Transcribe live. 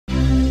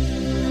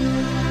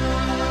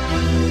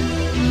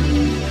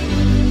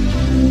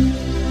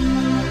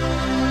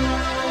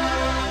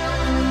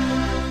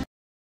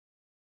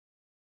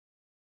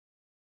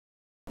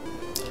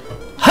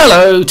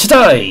Hello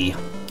today,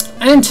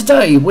 and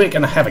today we're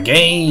going to have a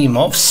game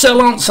of Sir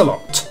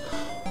Lancelot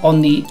on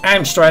the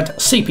Amstrad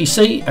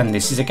CPC, and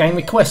this is a game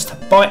request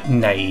by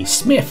Nay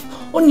Smith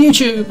on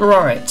YouTube.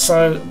 Right,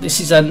 so this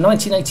is a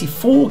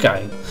 1984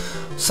 game,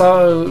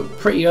 so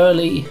pretty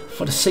early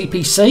for the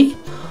CPC.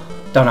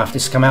 Don't know if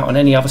this come out on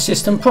any other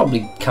system,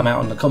 probably come out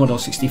on the Commodore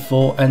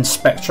 64 and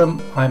Spectrum,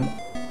 I'm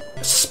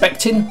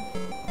suspecting.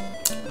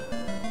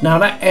 Now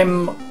that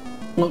M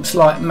looks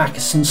like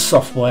Mackinson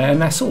software,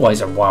 and that's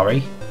always a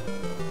worry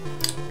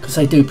because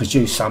they do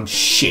produce some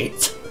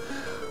shit,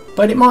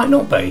 but it might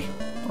not be.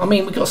 I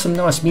mean, we've got some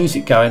nice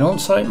music going on,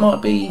 so it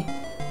might be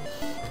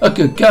a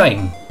good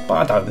game, but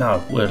I don't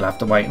know. We'll have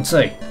to wait and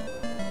see.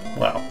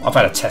 Well, I've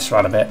had a test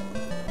run of it,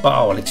 but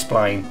I will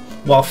explain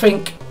what I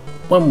think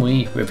when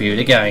we review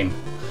the game.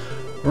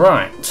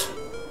 Right,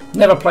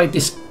 never played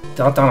this.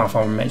 I don't know if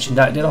I mentioned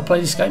that. Did I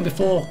play this game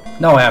before?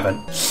 No, I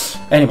haven't.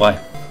 Anyway,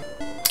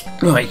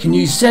 right, you can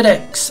use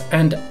ZX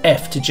and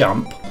F to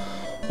jump,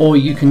 or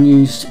you can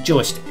use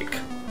joystick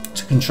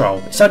to control.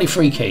 It's only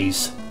 3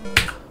 keys.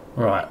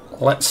 Right,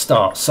 let's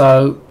start.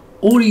 So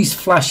all these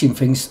flashing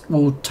things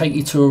will take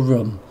you to a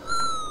room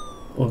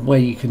where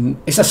you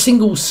can. It's a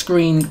single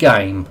screen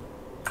game,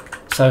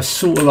 so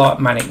sort of like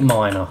Manic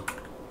Miner.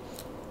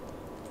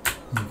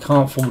 You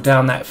can't fall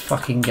down that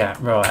fucking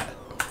gap. Right.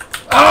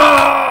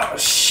 Ah,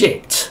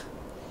 shit.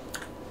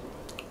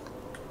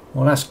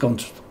 Well, that's gone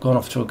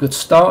off to a good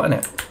start,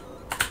 isn't it?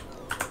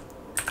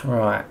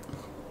 Right.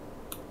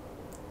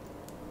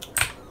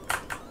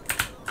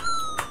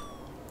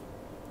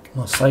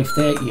 Am I safe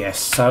there? Yes.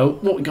 So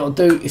what we got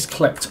to do is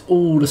collect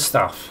all the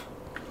stuff.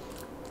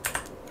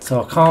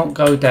 So I can't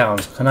go down.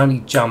 I can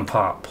only jump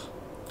up.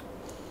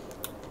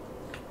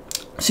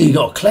 So you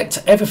got to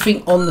collect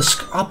everything on the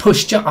screen. I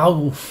push jump.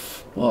 Oh,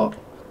 what?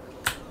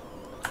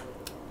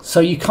 So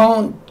you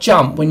can't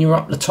jump when you're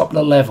up the top of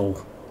the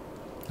level.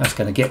 That's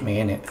going to get me,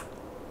 innit?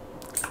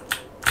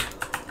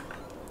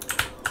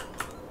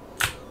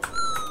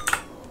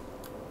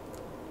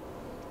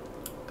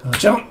 Can I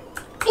jump?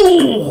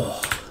 Oh!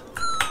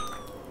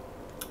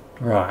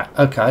 Right,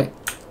 okay.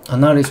 I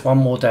know there's one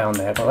more down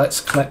there, but let's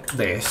collect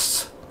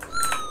this.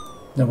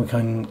 Then we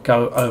can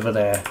go over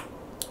there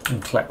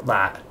and collect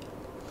that.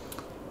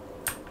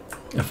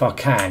 If I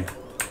can.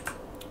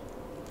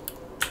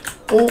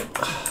 Oh!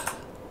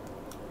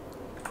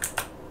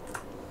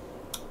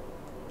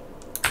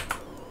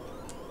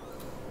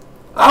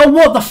 Oh,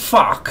 what the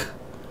fuck?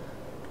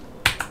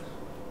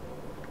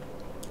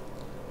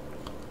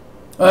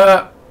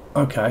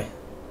 Okay.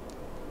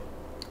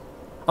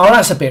 Oh,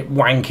 that's a bit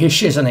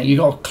wankish, isn't it? You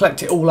got to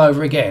collect it all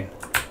over again.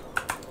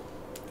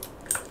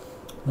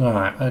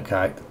 Right,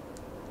 okay.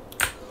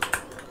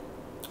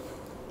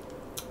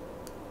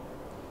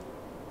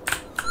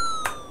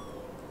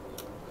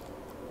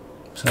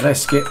 So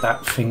let's get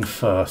that thing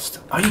first.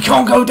 Oh, you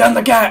can't go down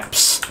the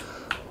gaps!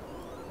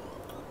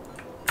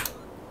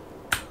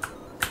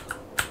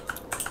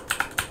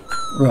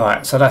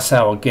 Right, so that's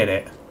how I'll get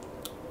it.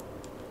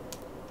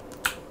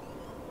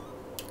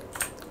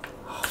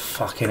 Oh,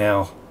 fucking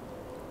hell.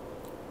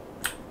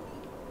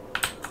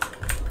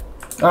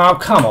 Oh,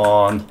 come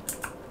on.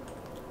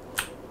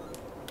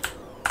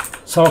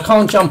 So I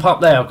can't jump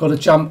up there. I've got to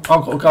jump.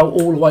 I've got to go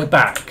all the way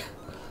back.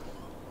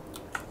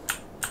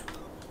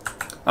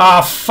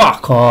 Ah,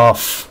 fuck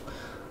off.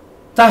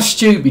 That's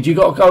stupid. You've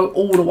got to go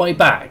all the way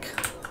back.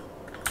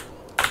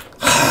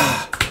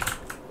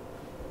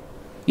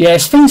 Yeah,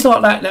 it's things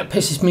like that that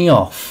pisses me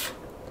off.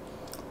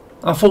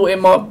 I thought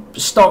it might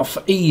start off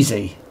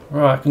easy.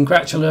 Right,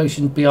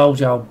 congratulations, behold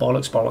your old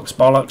bollocks, bollocks,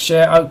 bollocks.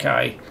 Yeah,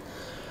 okay.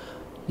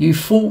 You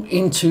fought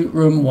into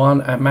room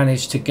 1 and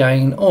managed to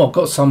gain. Oh, I've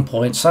got some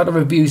points. So the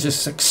review's a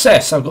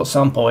success. I've got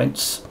some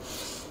points.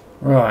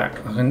 Right,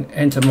 I can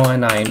enter my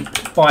name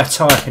by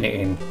typing it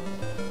in.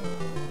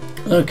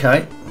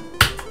 Okay.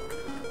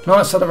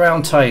 Knights of the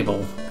Round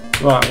Table.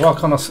 Right, why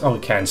can't I? Oh, we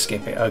can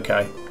skip it.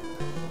 Okay.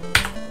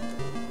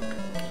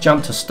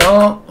 Jump to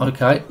start.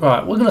 Okay,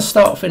 right. We're going to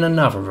start off in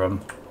another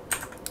room.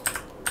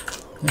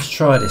 Let's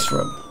try this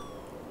room.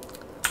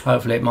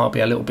 Hopefully it might be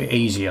a little bit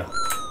easier.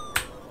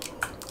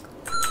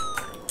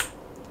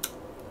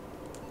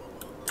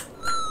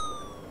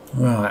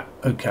 Right,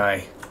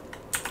 okay.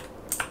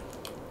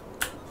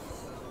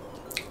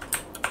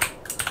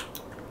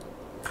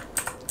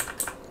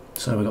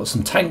 So we've got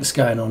some tanks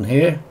going on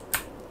here.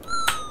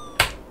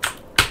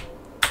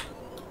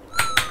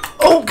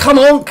 Oh, come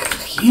on!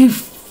 You...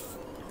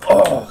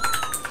 Oh!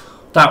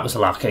 That was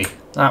lucky.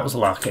 That was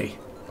lucky.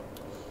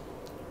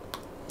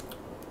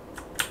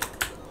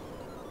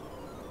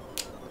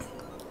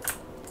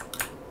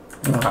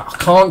 Right, I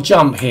can't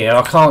jump here.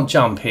 I can't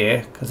jump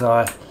here because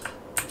I...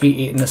 beat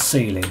it in the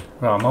ceiling.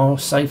 Right, am I all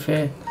safe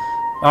here?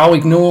 I'll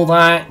ignore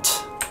that.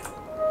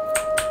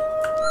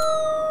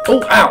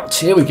 Oh, out!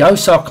 Here we go.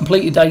 So I've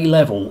completed a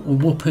level.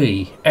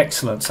 Whoopee.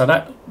 Excellent. So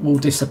that will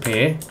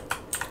disappear.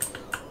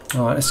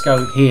 Alright, let's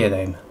go here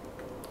then.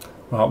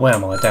 Right, where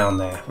am I? Down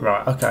there.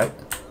 Right, okay.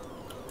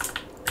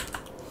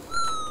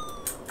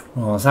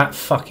 Oh, is that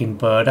fucking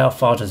bird? How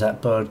far does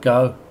that bird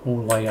go?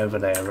 All the way over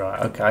there, right,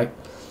 okay.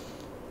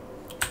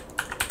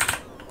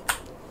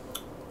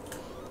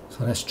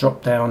 So let's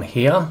drop down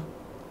here.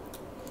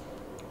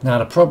 Now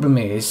the problem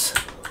is...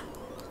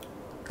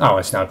 Oh,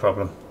 it's no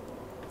problem.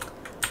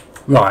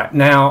 Right,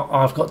 now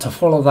I've got to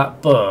follow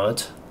that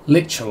bird,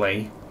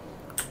 literally,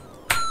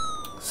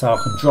 so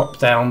I can drop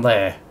down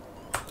there,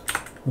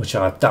 which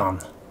I've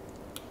done.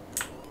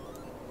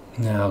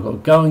 Now I've got to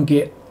go and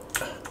get...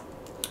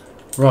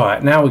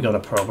 Right, now we've got a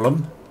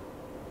problem.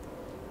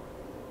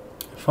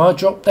 If I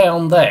drop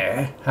down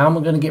there, how am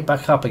I going to get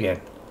back up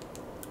again?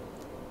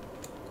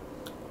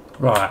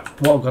 Right,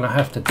 what I'm going to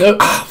have to do...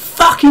 Ah,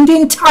 fucking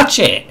didn't touch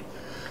it!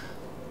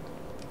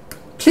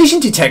 Collision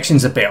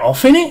detection's a bit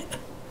off, innit?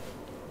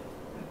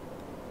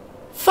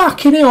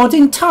 Fucking hell, I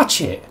didn't touch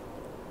it.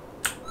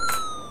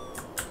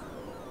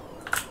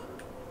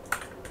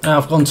 Now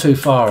I've gone too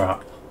far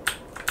up.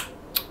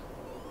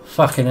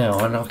 Fucking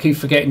hell, and I keep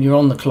forgetting you're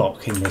on the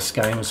clock in this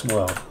game as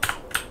well.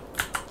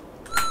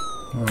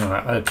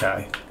 Right,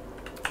 okay.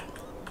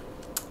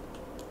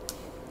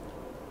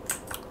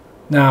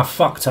 Now I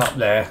fucked up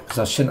there because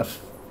I shouldn't have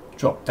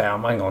dropped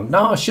down. Hang on.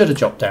 No, I should have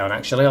dropped down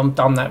actually. I've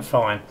done that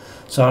fine.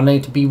 So I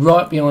need to be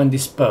right behind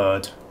this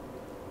bird.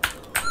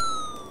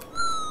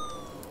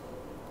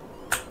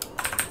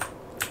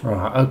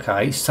 Right,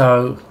 okay.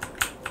 So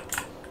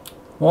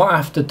what I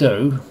have to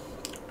do...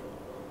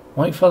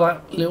 Wait for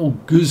that little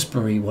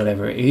gooseberry,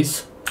 whatever it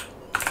is.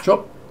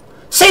 Drop.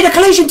 See, the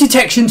collision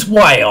detection's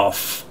way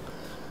off.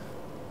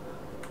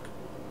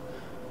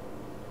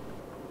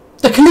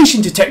 The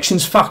collision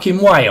detection's fucking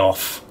way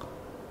off.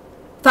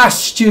 That's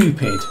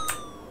stupid.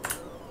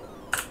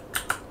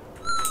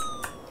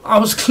 I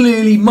was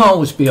clearly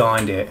miles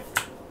behind it.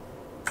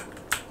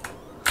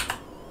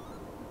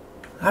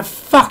 I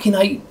fucking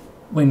hate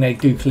when they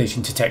do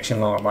collision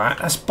detection like that.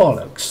 That's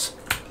bollocks.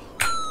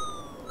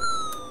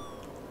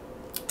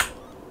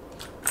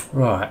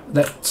 Right,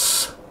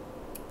 let's...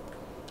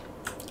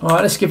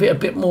 Alright, let's give it a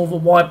bit more of a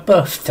wide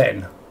berth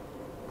then.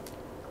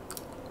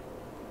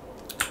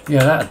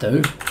 Yeah, that'll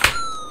do.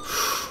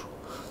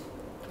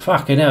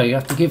 Fucking hell, you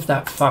have to give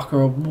that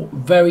fucker a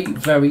very,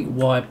 very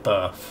wide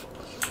berth.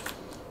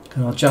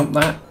 Can I jump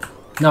that?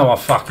 No, I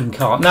fucking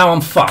can't. Now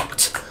I'm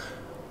fucked.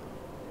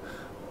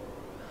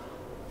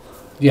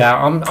 Yeah,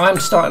 I'm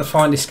starting to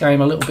find this game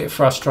a little bit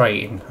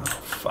frustrating. Oh,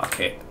 fuck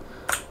it.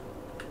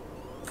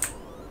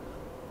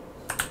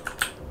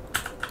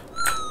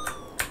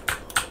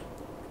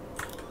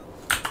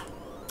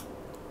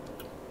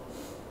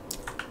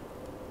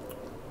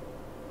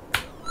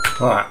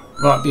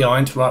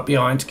 Right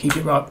behind, keep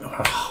it right.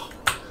 Oh.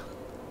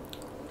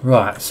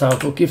 Right, so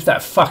we'll give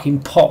that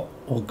fucking pot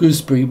or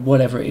gooseberry,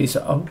 whatever it is,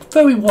 a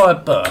very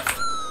wide berth.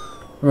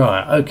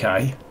 Right,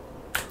 okay.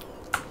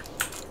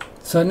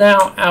 So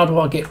now, how do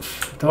I get...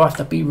 Do I have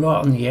to be right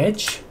on the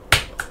edge?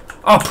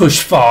 I'll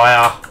push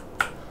fire.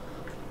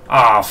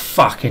 Ah, oh,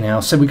 fucking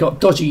hell. So we got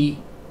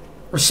dodgy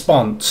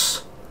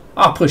response.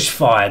 I'll push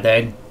fire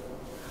then.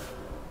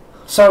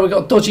 So we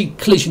got dodgy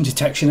collision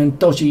detection and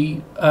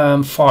dodgy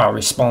fire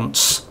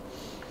response.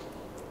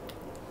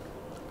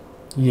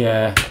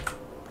 Yeah.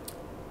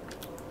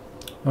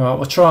 Alright,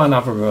 we'll try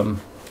another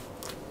room.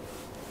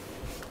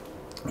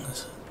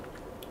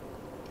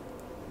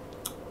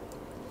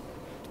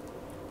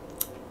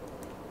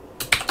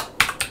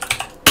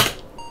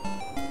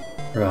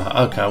 Right,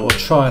 okay, we'll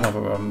try another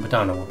room. I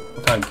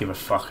don't give a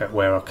fuck at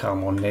where I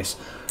come on this.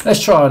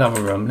 Let's try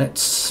another room.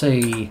 Let's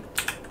see.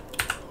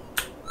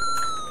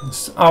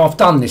 Oh, I've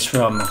done this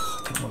room.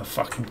 I didn't want to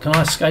fucking... Can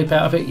I escape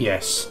out of it?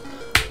 Yes.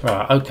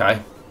 Right,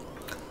 okay.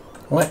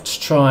 Let's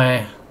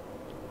try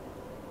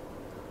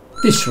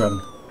this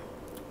room.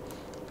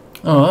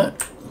 Alright.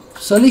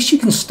 So at least you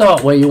can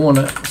start where you want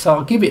to. So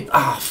I'll give it...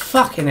 Ah, oh,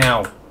 fucking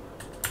hell.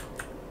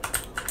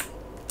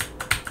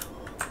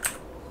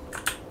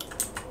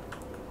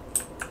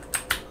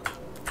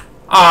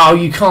 Oh,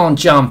 you can't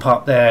jump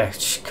up there.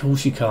 Of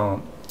course you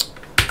can't.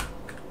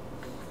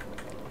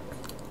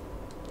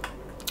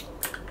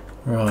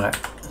 Right.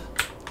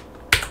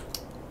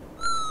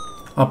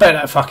 I bet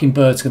that fucking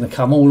bird's going to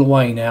come all the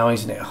way now,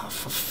 isn't it? Oh,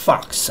 for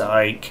fuck's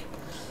sake.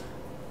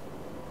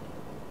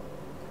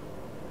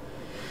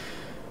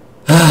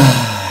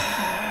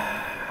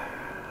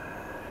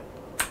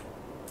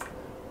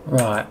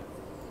 Right.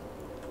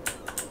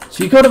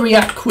 So you've got to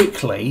react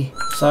quickly.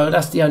 So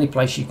that's the only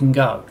place you can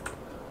go.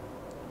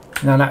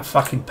 Now that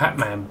fucking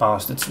Pac-Man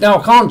bastard. Now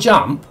I can't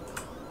jump.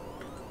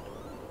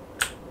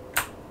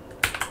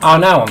 Oh,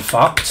 now I'm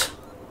fucked.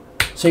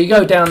 So you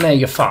go down there,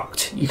 you're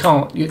fucked. You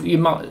can't.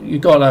 You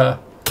gotta.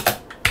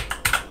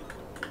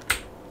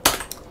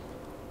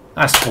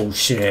 That's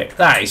bullshit.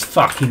 That is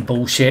fucking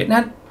bullshit.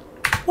 Now,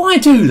 why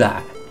do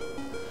that?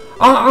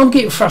 I'm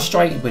getting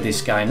frustrated with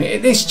this game.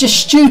 It's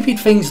just stupid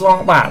things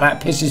like that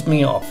that pisses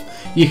me off.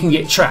 You can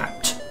get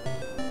trapped,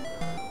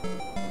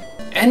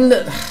 and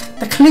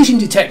the collision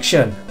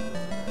detection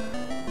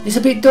is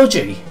a bit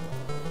dodgy.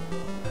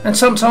 And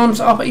sometimes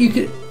I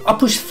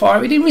push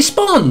fire, it didn't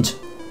respond.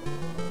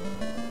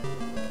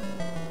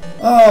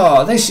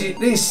 Oh, this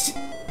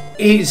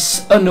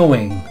is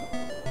annoying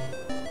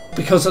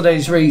because of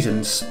these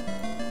reasons.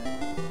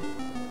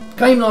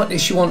 Game like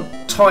this, you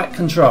want tight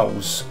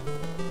controls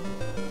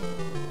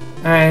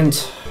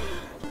and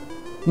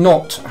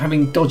not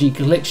having dodgy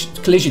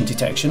collision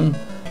detection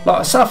like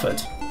I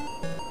suffered,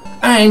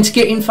 and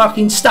getting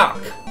fucking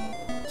stuck,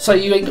 so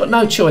you ain't got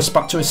no choice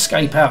but to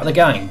escape out of the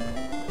game.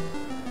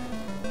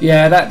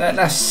 Yeah,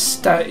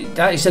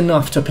 that is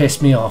enough to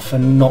piss me off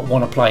and not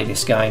want to play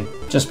this game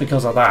just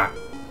because of that.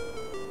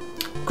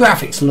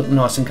 Graphics look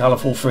nice and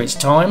colourful for its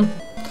time.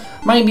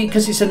 Maybe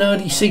because it's an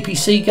early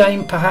CPC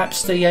game,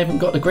 perhaps they haven't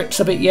got the grips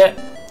of it yet.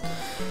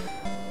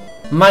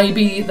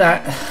 Maybe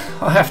that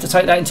I have to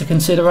take that into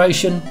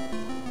consideration.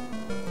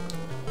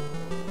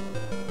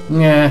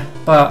 Yeah,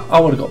 but I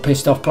would have got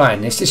pissed off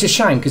playing this. It's a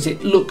shame because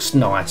it looks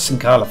nice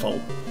and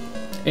colourful.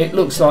 It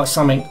looks like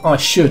something I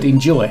should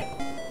enjoy.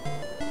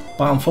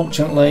 But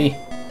unfortunately,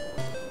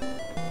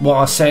 what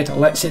I said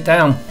lets it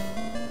down.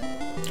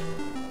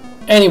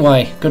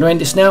 Anyway, going to end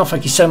this now.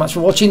 Thank you so much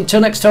for watching.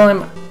 Till next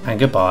time, and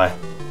goodbye.